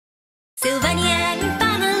Sylvanian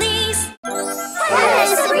Families. Hello,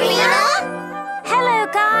 Sabrina! Hello,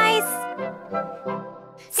 guys!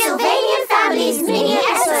 Sylvanian Families mini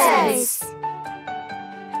episodes.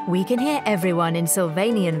 We can hear everyone in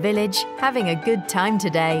Sylvanian Village having a good time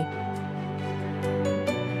today.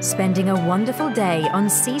 Spending a wonderful day on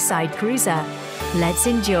Seaside Cruiser. Let's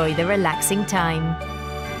enjoy the relaxing time.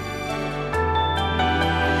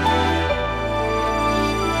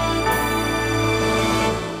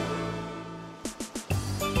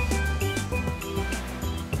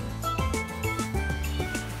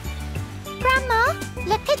 Grandma,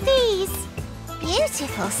 look at these.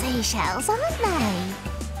 Beautiful seashells, aren't they?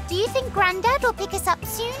 Do you think Grandad will pick us up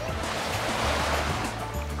soon?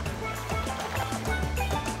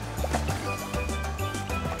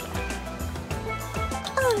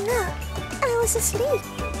 Oh no, I was asleep.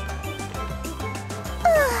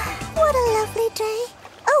 Oh, what a lovely day.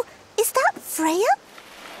 Oh, is that Freya?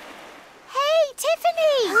 Hey,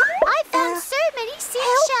 Tiffany! I found so many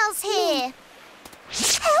seashells here.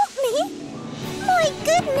 Help me! My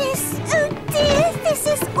goodness! Oh dear, this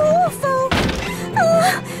is awful!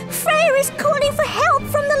 Oh, Freya is calling for help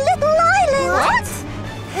from the little island! What?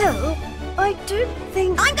 Help? I don't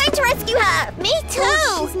think... I'm going to rescue her! Me too!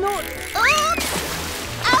 Oh, she's not... Oh!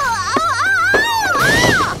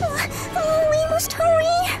 Oh, we must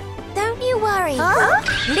hurry! Don't you worry. Huh?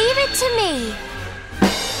 Leave it to me.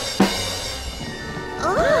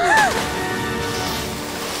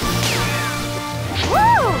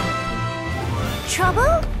 Whoa!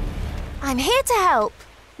 Trouble? I'm here to help.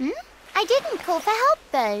 I didn't call for help,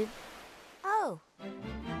 though. Oh.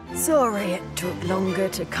 Sorry it took longer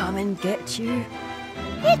to come and get you.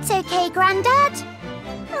 It's okay, Grandad.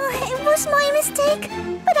 Oh, it was my mistake,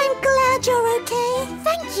 but I'm glad you're okay.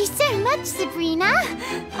 Thank you so much, Sabrina.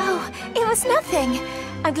 Oh, it was nothing.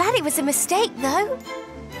 I'm glad it was a mistake, though.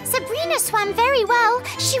 Sabrina swam very well.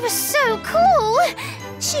 She was so cool.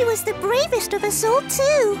 She was the bravest of us all,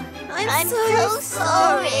 too. I'm so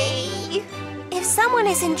sorry. If someone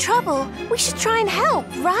is in trouble, we should try and help,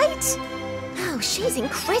 right? Oh, she's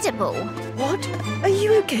incredible. What? Are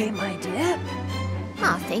you okay, my dear?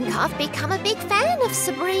 I think I've become a big fan of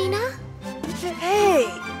Sabrina. Hey,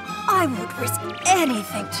 I would risk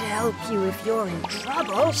anything to help you if you're in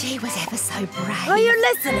trouble. She was ever so brave. Are you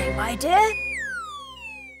listening, my dear?